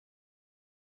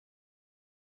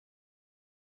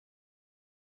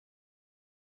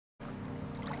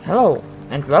Hello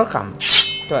and welcome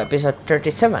to episode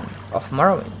 37 of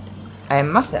Morrowind. I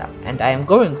am Masa and I am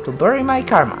going to bury my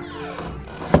karma.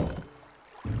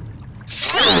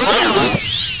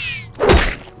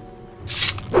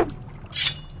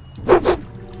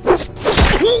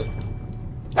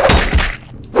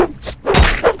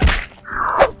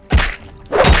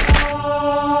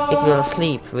 It will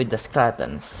sleep with the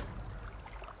skeletons.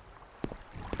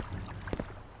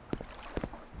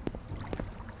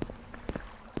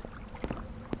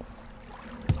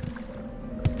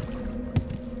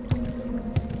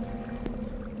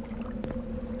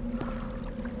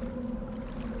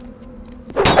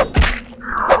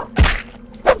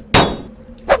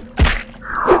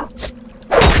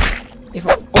 If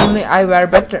only I were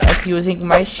better at using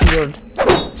my shield.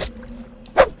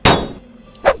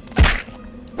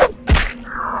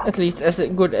 At least as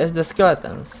good as the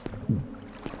skeletons.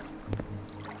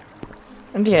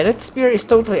 And yeah, that spear is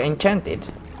totally enchanted.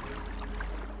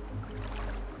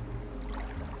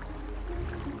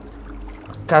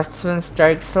 Casts when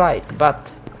strikes light,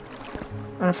 but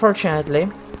unfortunately,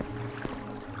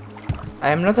 I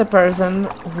am not a person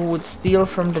who would steal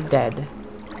from the dead.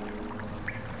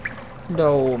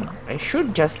 Though I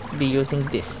should just be using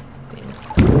this thing.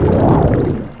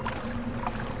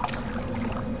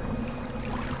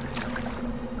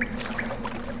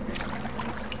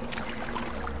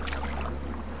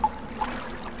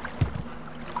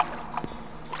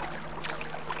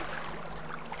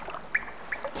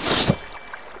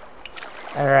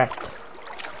 A rat.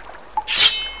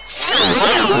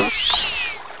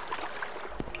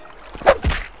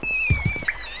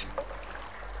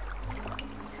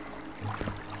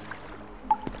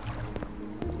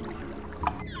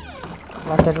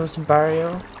 Water's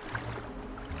barrier.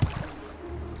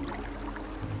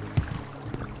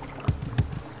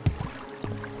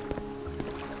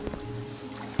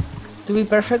 To be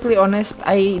perfectly honest,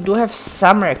 I do have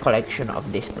some recollection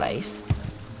of this place.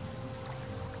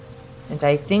 And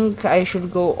I think I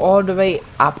should go all the way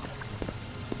up.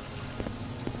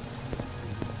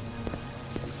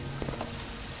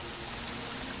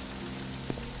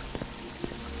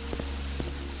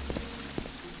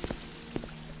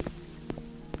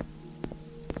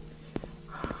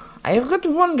 I've got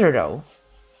to wonder though.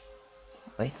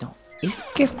 Wait, no. Is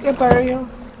it a barrier?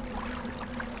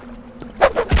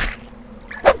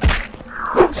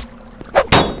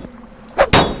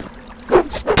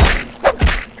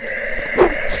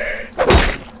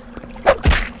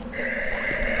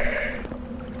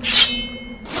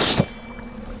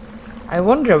 I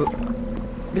wonder,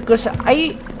 because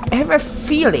I have a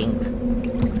feeling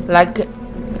like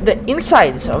the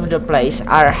insides of the place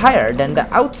are higher than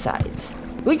the outsides,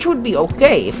 which would be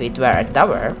okay if it were a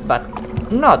tower, but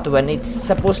not when it's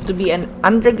supposed to be an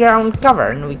underground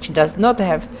cavern which does not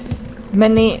have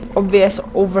many obvious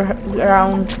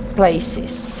overground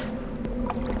places.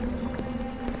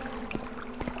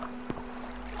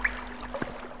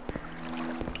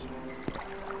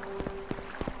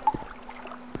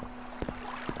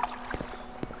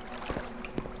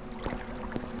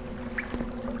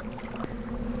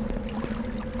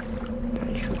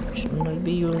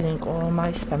 Be using all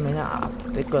my stamina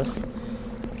up, because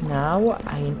now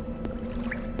I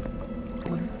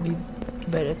would be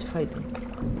better at fighting.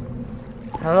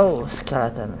 Hello,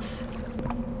 skeletons.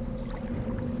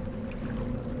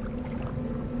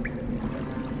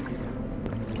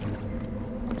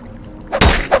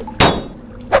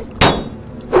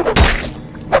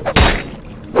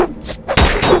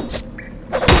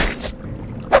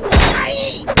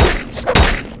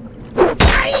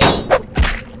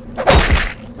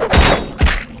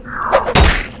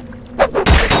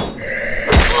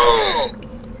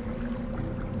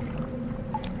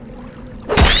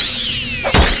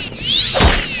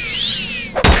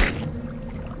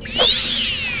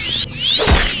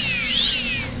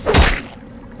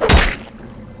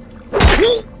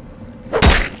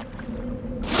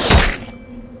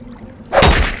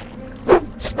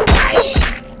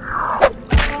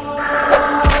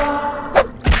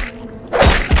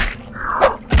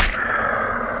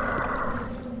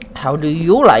 How do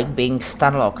you like being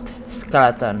stunlocked,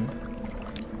 skeleton?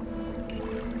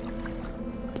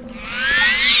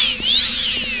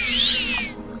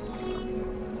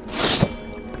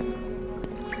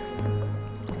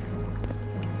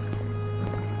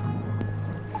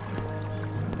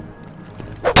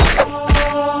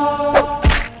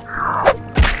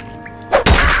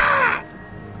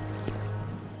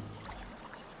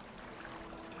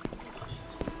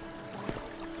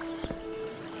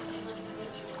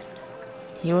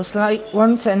 He was like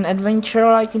once an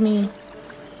adventurer like me.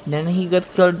 Then he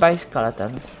got killed by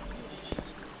skeletons.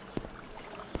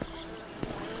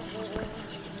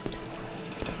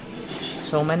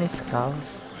 So many skulls.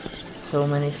 So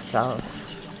many skulls.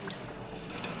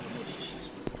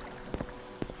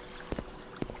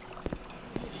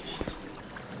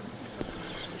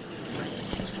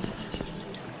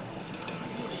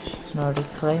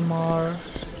 Nordic Claymore.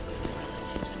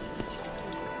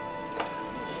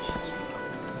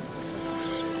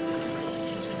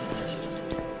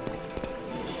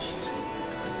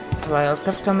 While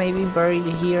Kafka may be buried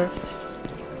here,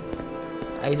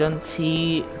 I don't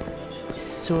see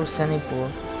Sursanipur.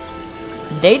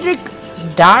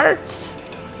 Daedric darts?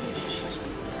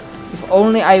 If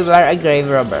only I were a grave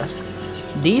robber.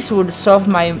 These would solve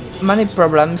my money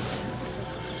problems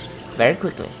very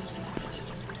quickly.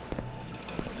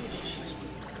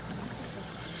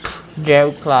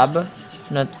 Drew Club,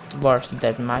 not worth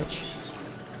that much.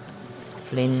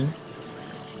 Flynn.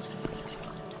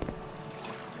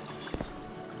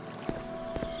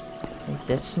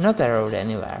 That's not a road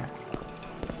anywhere.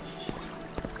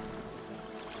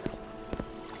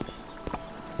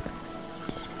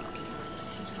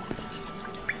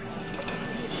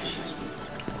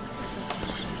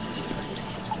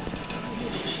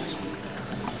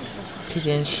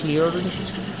 Hidden shield.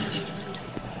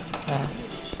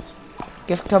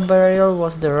 Kefka burial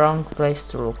was the wrong place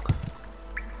to look.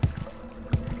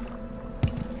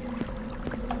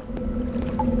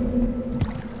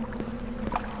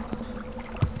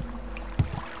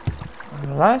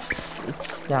 Unless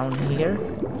it's down here.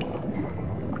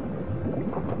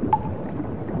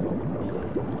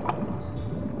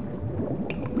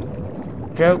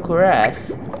 Draucuras.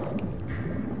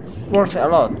 Worth a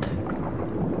lot.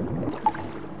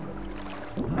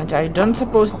 And I don't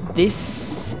suppose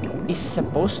this is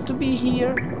supposed to be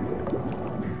here?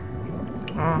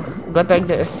 But I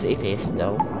guess it is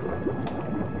though.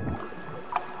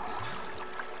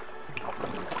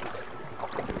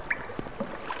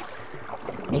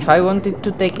 If I wanted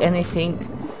to take anything,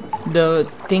 the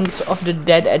Things of the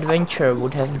Dead adventure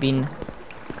would have been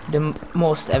the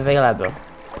most available.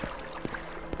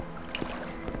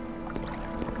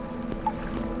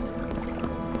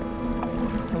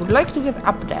 I would like to get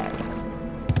up there.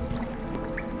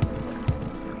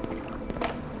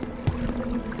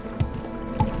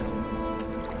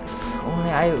 If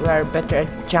only I were better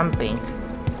at jumping.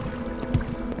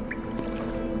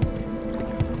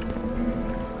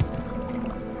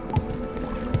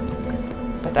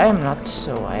 But I am not,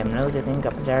 so I am not getting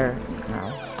up there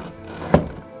now.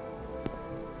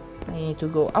 I need to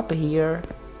go up here,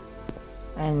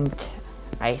 and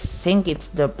I think it's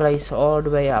the place all the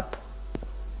way up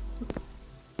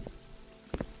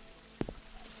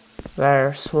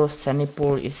where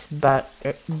Sursanipur is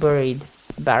buried.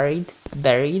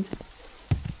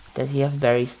 That he have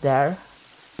berries there.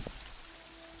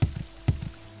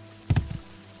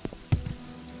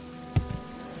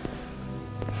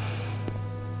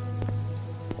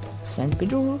 Saint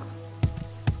Peter.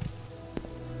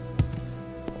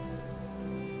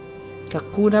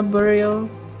 Kakuna burial.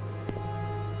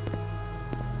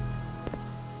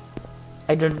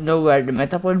 I don't know where the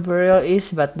Metapod burial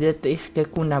is, but that is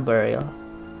Kakuna burial.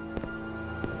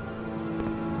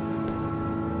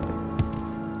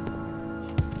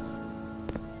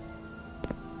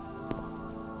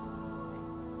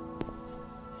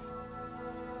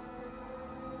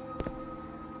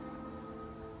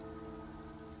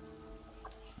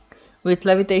 With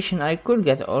levitation I could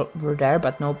get over there,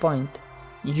 but no point.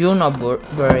 Juno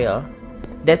burial.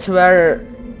 That's where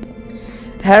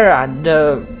Hera,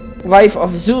 the wife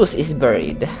of Zeus, is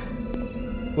buried.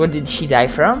 What did she die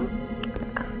from?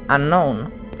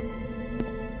 Unknown.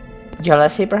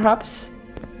 Jealousy, perhaps?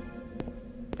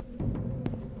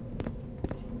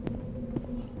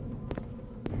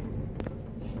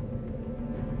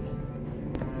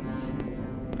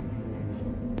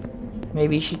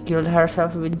 Maybe she killed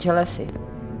herself with jealousy.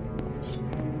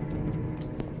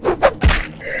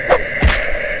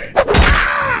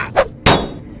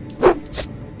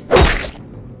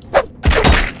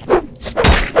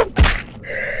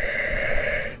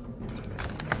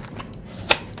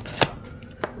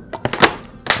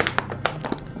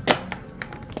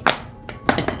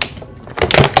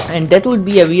 And that would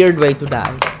be a weird way to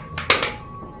die.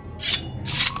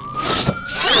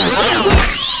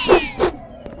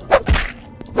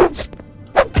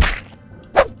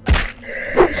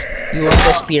 You want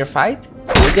a spear fight?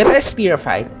 You get a spear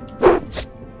fight.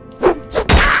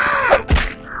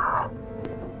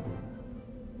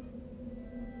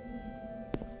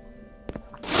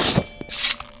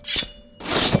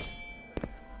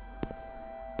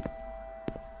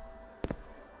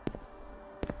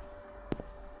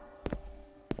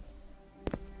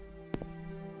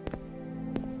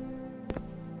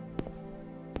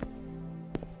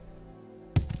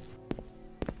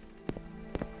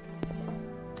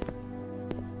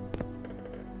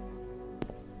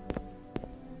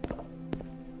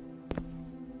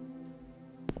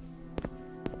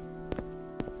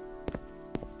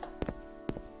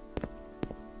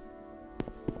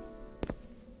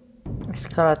 A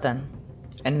skeleton.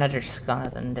 Another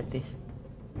skeleton, that is.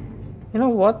 You know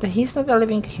what? He's not a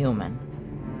living human.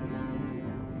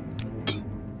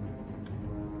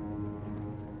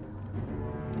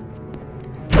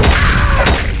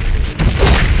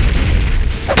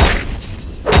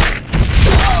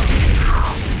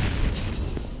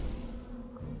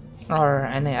 Or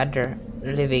any other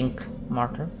living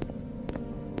mortal.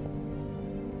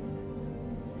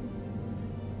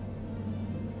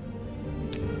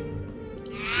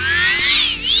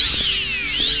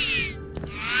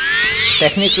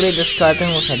 Technically the skeleton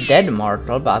was a dead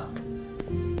mortal, but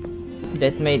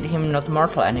that made him not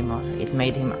mortal anymore. It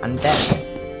made him undead.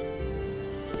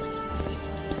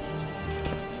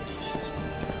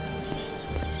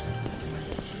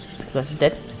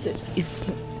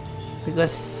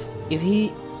 Because if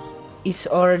he is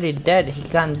already dead, he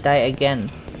can't die again.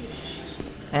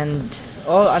 And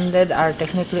all undead are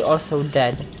technically also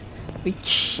dead,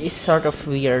 which is sort of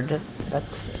weird, but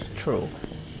true.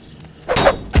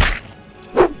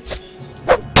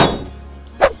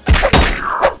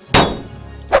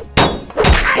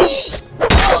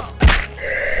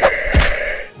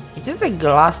 Is it a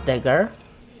glass dagger?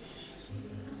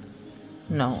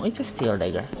 No, it's a steel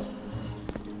dagger.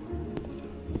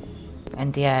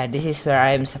 And yeah, this is where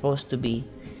I am supposed to be.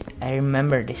 I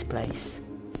remember this place.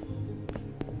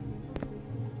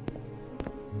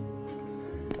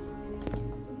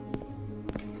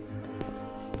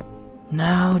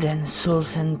 Now then,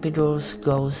 Souls and Piddles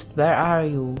Ghost, where are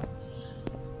you?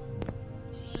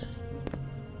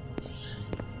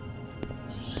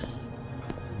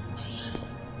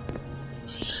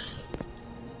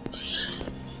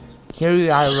 Here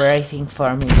you are waiting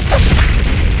for me.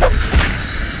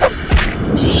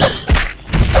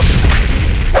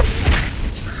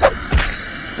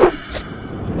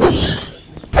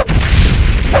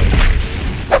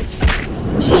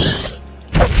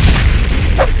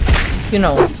 You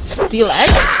know, steel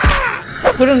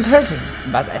axe couldn't hurt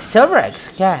him, but a silver axe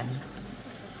can.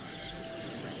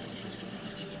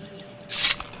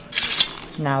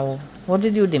 Now, what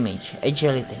did you damage?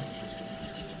 Agility.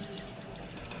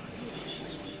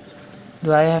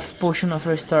 Do I have potion of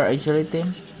restore agility?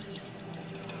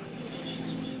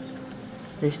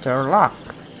 Restore luck.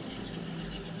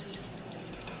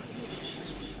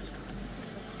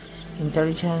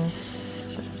 Intelligence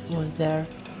was there.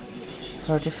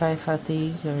 45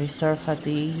 fatigue, restore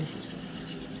fatigue,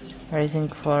 rising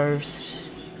force.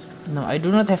 No, I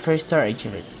do not have restore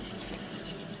agility.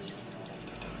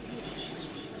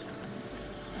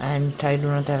 And I do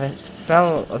not have a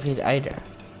spell of it either.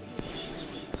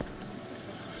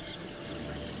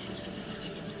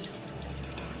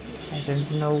 I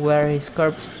don't know where his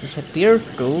corpse disappeared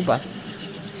to, but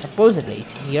supposedly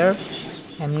it's here.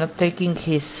 I'm not taking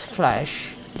his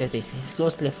flesh, that is his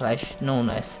ghostly flesh, known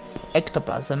as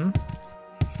ectoplasm.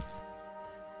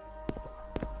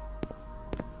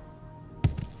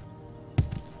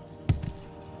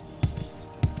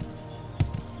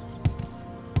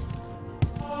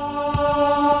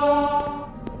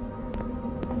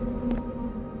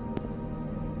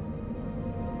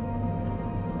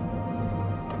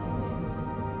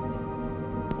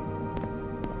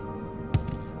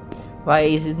 Why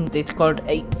isn't it called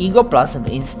egoplasm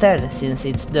instead, since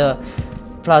it's the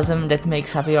plasm that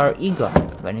makes up your ego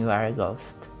when you are a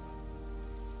ghost?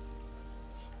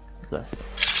 Because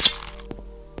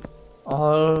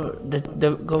all that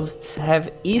the ghosts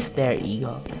have is their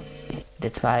ego.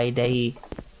 That's why they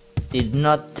did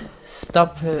not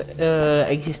stop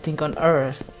existing on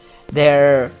Earth.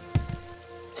 Their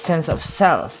sense of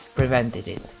self prevented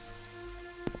it.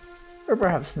 Or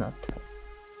perhaps not.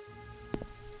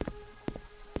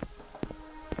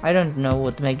 I don't know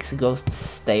what makes ghosts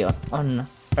stay on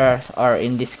Earth, or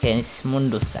in this case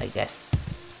Mundus, I guess.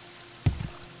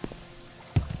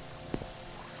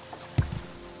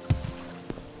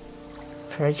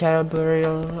 Fragile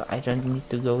Burial, I don't need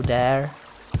to go there.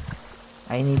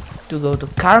 I need to go to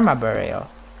Karma Burial.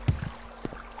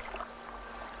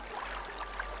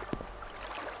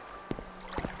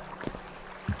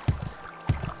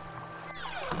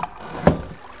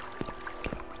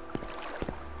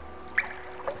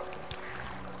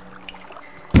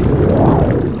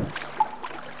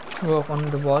 Walk on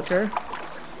the water.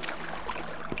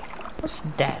 What's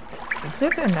that? Is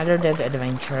that another dead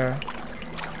adventurer?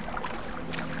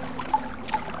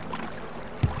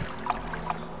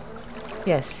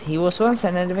 Yes, he was once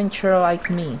an adventurer like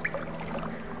me.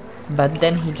 But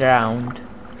then he drowned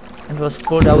and was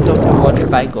pulled out of the water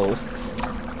by ghosts.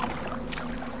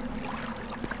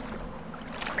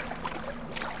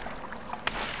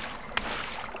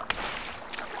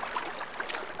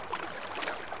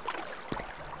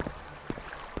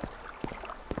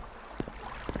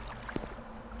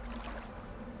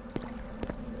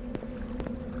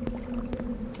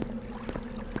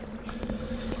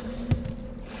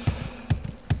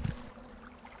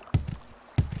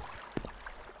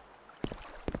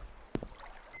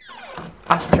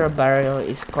 astral barrier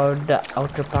is called the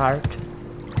outer part.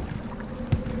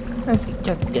 Let's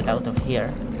just get out of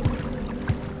here.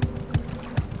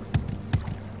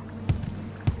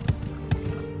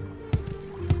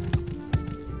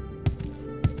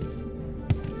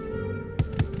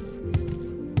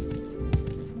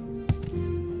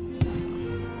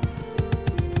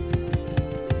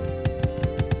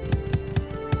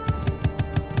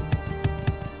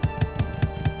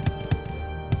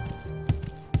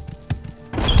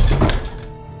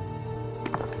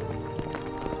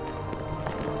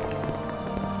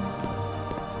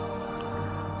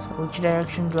 Which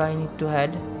direction do I need to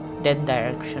head? That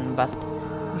direction, but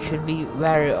you should be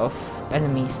wary of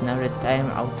enemies now that I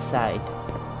am outside.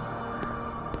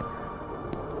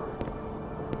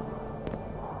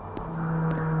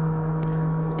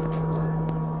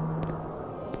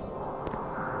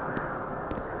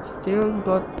 Still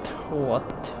got,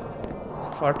 what,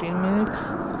 14 minutes?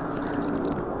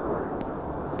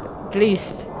 At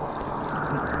least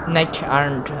Nech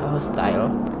aren't hostile,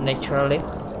 naturally.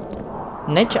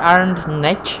 Nech aren't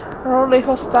naturally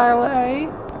hostile, eh?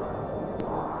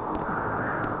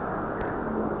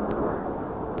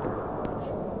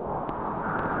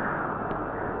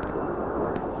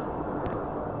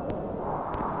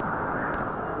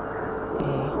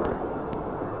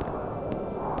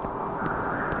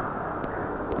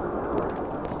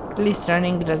 At least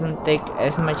running doesn't take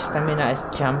as much stamina as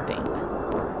jumping.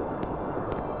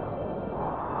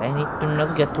 I need to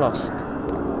not get lost.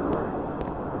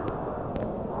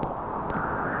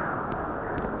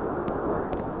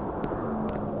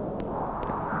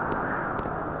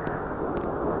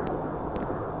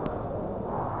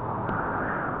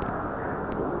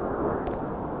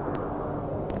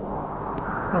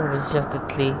 Oh, it's just a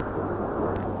tree.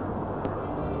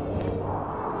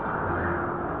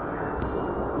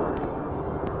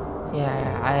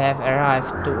 Yeah, I have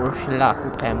arrived to Urshilaku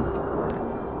camp.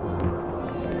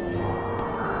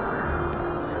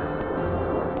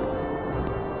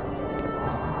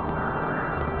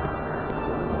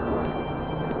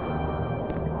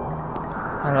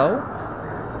 Hello?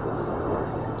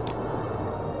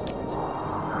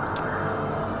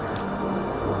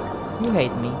 You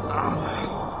hate me.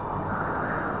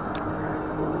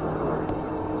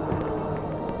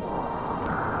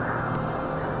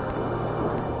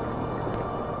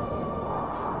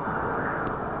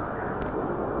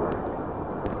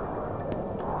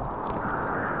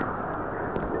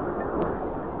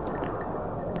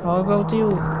 How about you?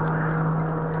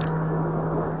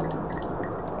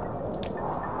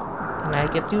 Can I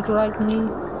get you to like me?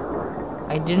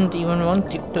 I didn't even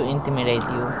want to intimidate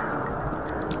you.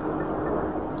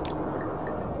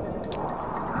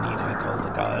 Need I call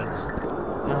the guards?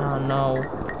 Oh no,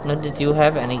 not that you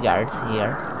have any guards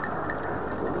here.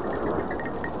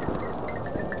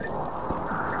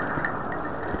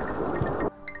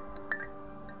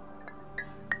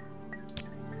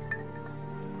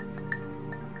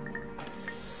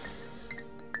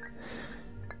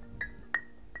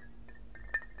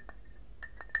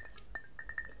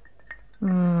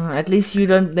 At least you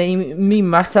don't name me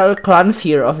Marcel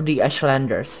Clanfear of the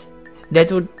Ashlanders.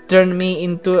 That would turn me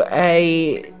into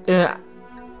an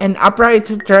upright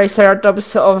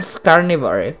triceratops of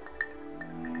carnivore.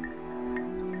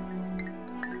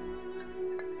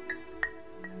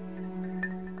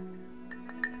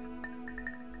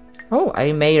 Oh,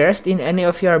 I may rest in any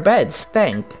of your beds,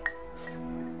 thank.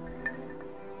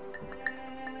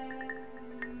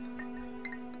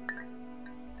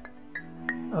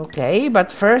 Okay,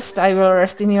 but first I will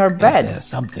rest in your bed. Is there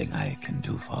something I can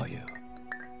do for you?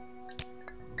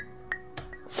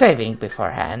 Saving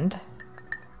beforehand.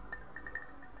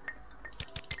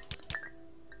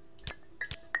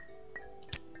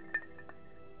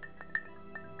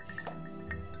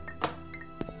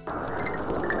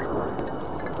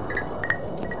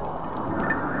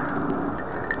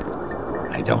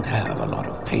 I don't have a lot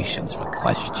of patience for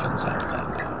questions,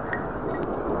 Outlander.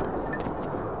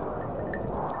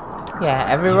 Yeah,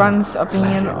 everyone's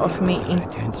opinion of me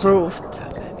improved.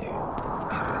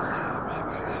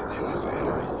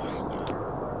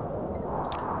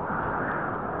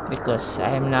 Because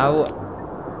I am now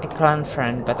a clan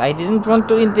friend, but I didn't want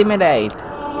to intimidate.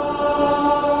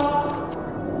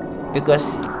 Because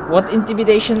what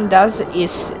intimidation does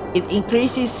is it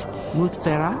increases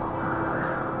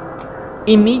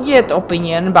immediate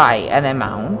opinion by an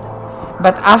amount,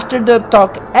 but after the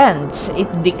talk ends,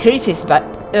 it decreases by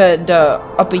the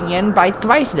opinion by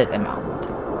twice that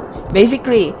amount.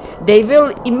 Basically, they will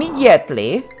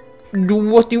immediately do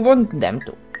what you want them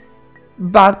to,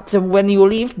 but when you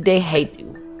leave, they hate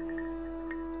you.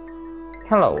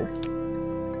 Hello.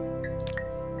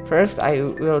 First, I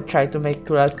will try to make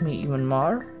you like me even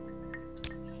more.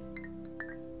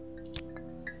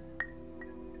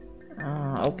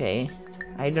 Okay.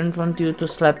 I don't want you to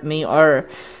slap me or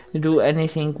do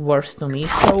anything worse to me,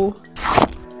 so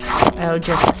I'll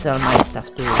just sell my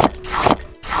stuff to you.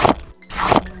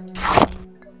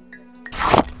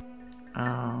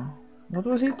 What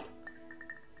was it?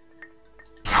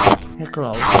 A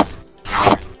clothes.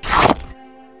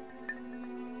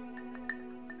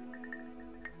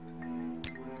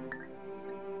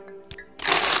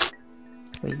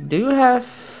 Wait, do you have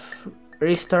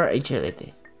restore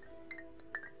agility?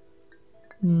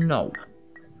 No.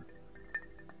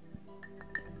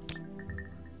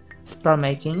 Spell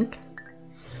making.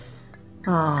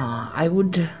 I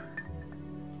would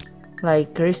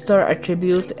like restore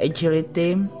attribute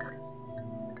agility,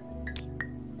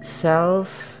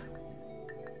 self,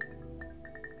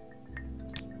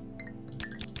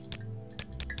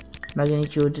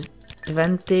 magnitude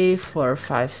 20 for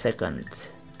 5 seconds.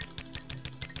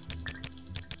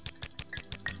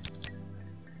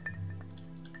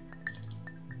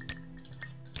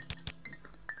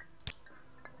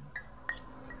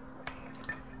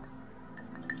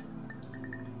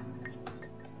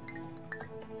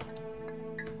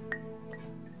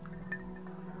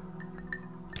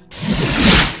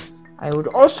 I would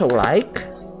also like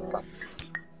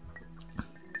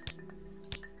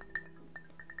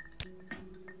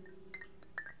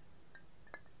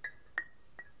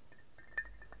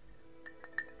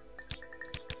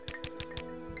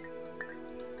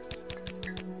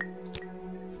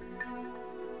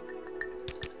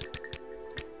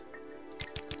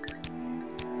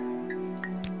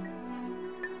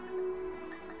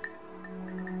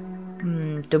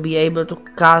to be able to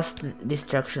cast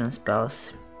distraction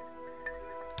spells.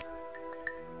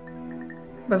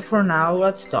 But for now,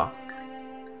 let's talk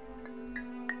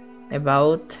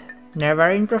about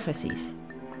Nerevarine prophecies.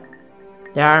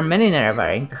 There are many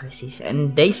Nerevarine prophecies,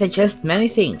 and they suggest many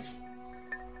things.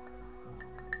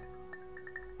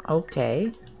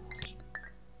 Okay.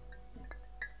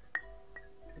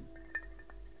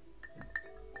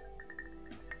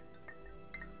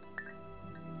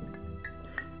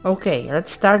 Okay,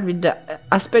 let's start with the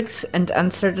aspects and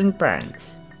uncertain parents.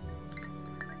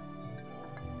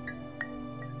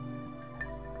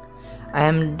 I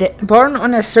am born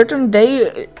on a certain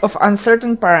day of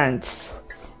uncertain parents.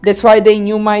 That's why they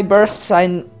knew my birth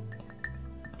sign.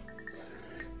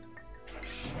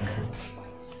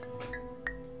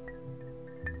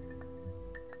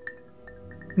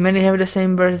 Many have the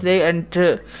same birthday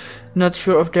and not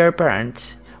sure of their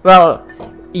parents. Well,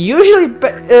 usually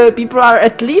people are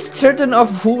at least certain of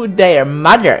who their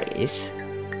mother is.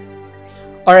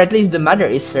 Or at least the mother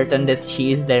is certain that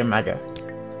she is their mother.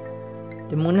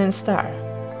 The moon and star.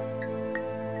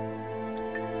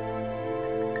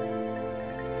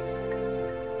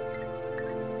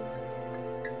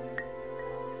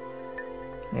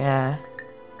 Yeah.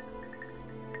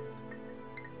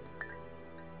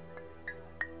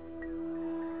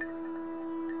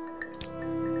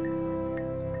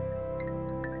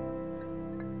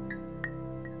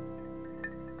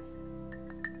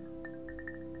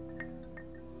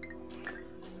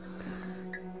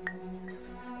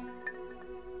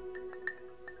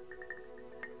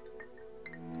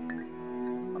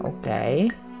 Okay.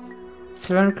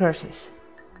 7 curses.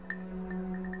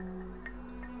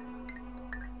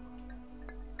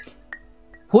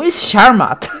 Who is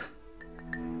Sharmat?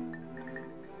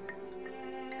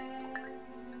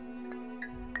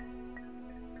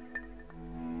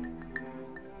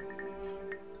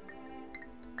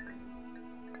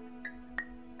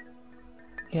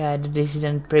 Yeah, the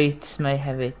dissident priests may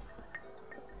have it.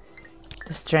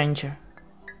 The stranger.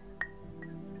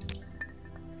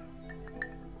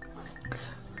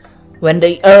 When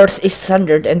the earth is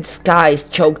sundered and the sky is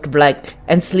choked black,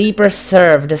 and sleepers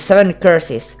serve the 7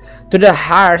 curses, to the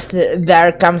hearth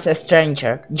there comes a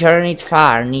stranger, journeyed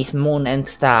far neath moon and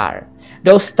star.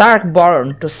 Though stark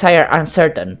born to sire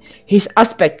uncertain, his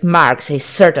aspect marks his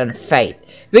certain fate.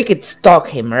 Wicked stalk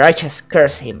him, righteous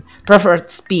curse him,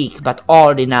 prophets speak, but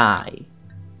all deny.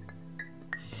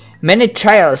 Many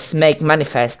trials make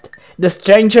manifest the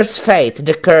stranger's fate,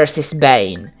 the curse is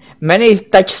bane. Many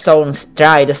touchstones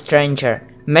try the stranger,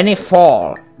 many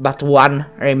fall, but one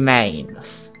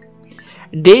remains.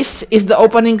 This is the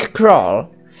opening crawl,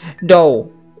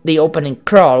 though the opening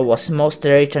crawl was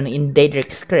mostly written in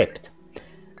Daedric script.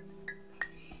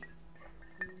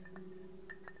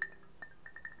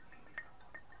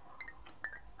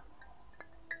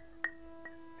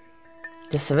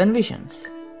 The 7 visions.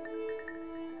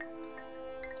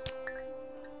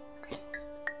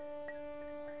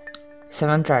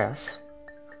 7 trials.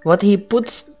 What he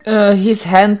puts his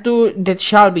hand to, that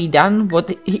shall be done.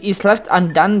 What is left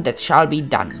undone, that shall be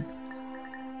done.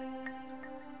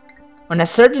 On a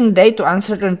certain day to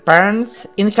uncertain parents,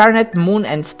 incarnate moon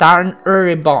and star are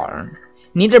reborn.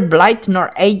 Neither blight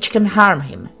nor age can harm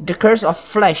him. The curse of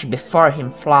flesh before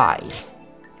him flies.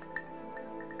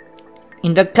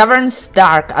 In the caverns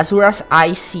dark Azura's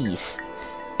eye sees,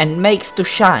 and makes to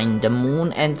shine the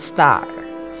moon and star.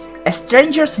 A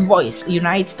stranger's voice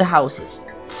unites the houses.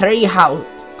 3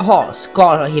 halls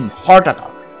call him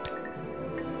Hortator.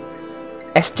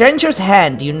 A stranger's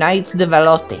hand unites the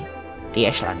Velothi, the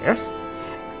Ashlanders.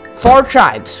 4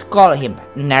 tribes call him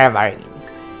Nerevarine.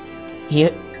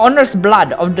 He honors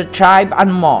blood of the tribe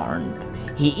unmourned.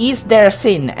 He eats their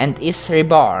sin and is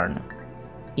reborn.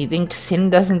 You think sin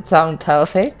doesn't sound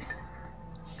healthy?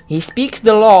 He speaks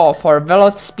the law for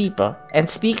Veloth's people, and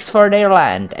speaks for their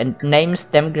land, and names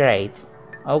them great.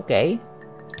 Okay.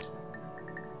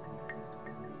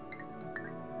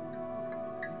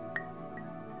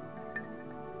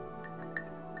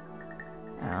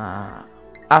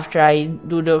 After I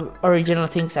do the original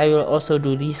things, I will also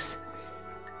do this.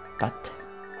 But...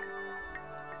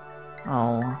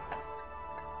 oh...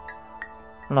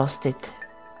 lost it.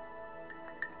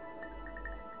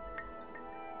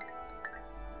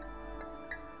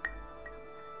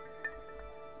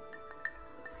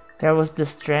 There was the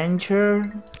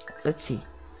stranger. Let's see.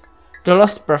 The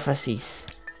lost prophecies.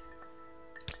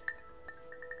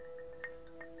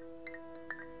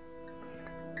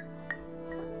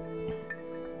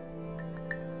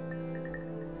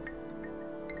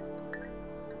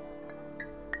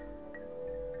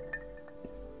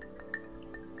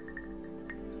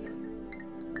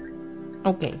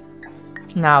 Okay.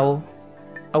 Now,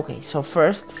 okay, so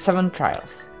first 7 trials.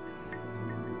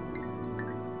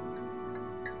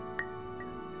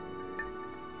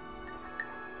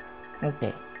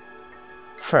 Okay,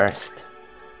 first,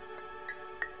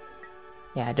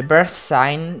 yeah, the birth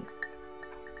sign.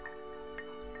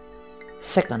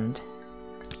 Second,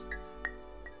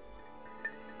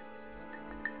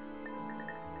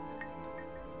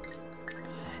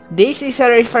 this is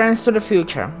a reference to the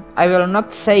future. I will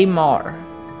not say more.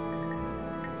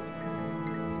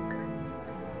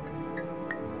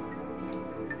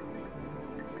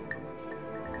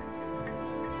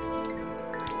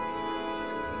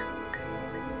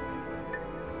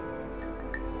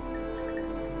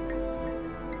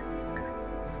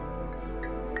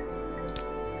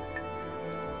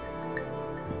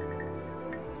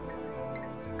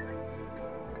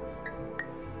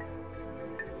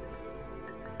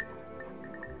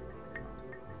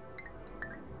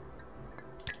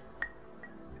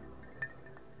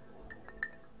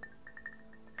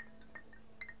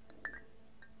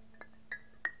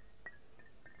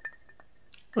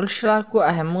 Urshilaku,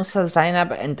 Ahemusa,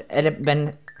 Zainab, and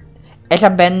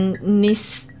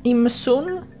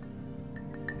Erabenissimsun.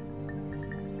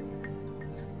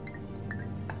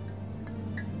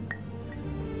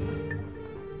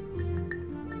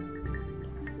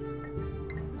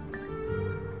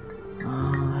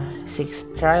 Sixth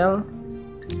trial.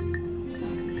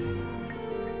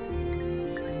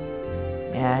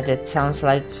 Yeah, that sounds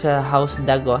like House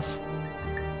Dagos.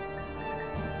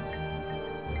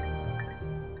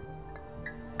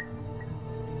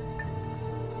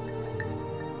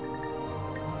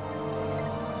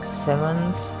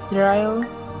 Seventh trial.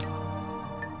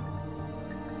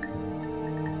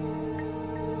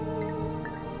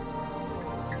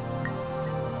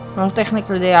 Well,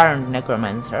 technically they aren't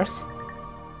necromancers.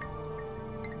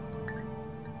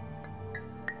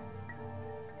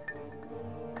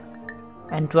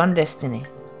 And 1 destiny.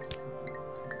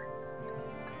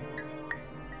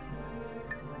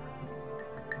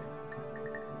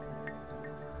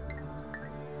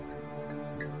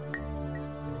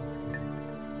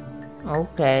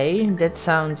 Okay, that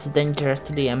sounds dangerous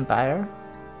to the Empire.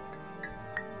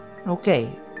 Okay.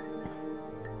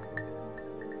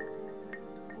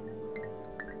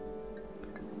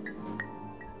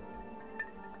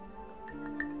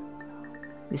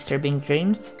 Disturbing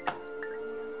dreams.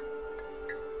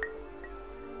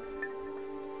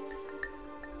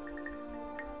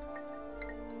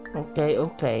 Okay,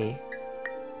 okay.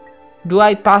 Do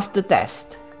I pass the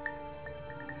test?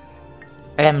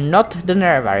 I am not the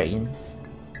Nerevarine,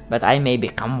 but I may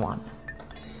become one.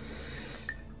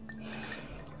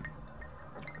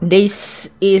 This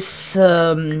is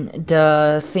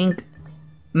the thing,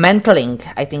 mantling,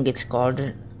 I think it's called.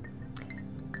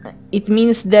 It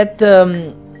means that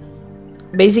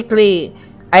basically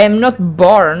I am not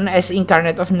born as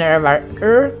incarnate of Nerevar,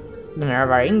 the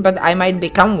Nerevarine, but I might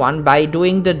become one by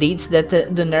doing the deeds that the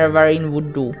Nerevarine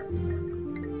would do.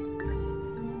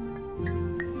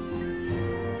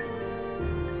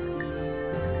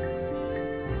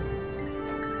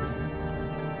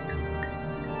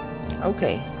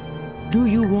 Okay. Do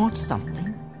you want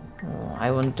something? Oh,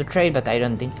 I want to trade, but I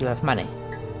don't think you have money.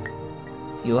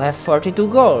 You have 42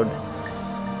 gold.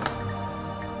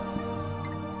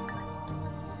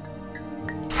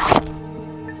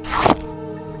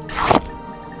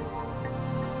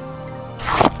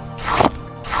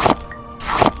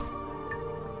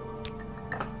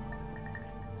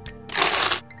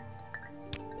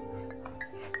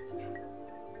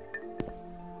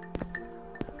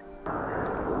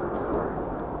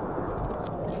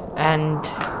 And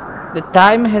the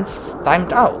time has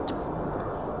timed out.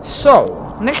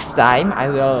 So, next time I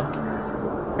will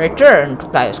return to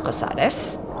Caius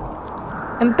Cosades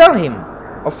and tell him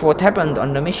of what happened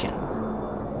on the mission.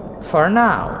 For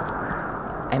now,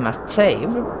 I must save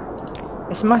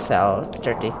Ismathel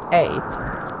 38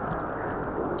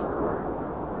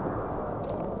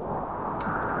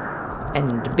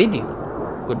 and bid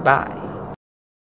you goodbye.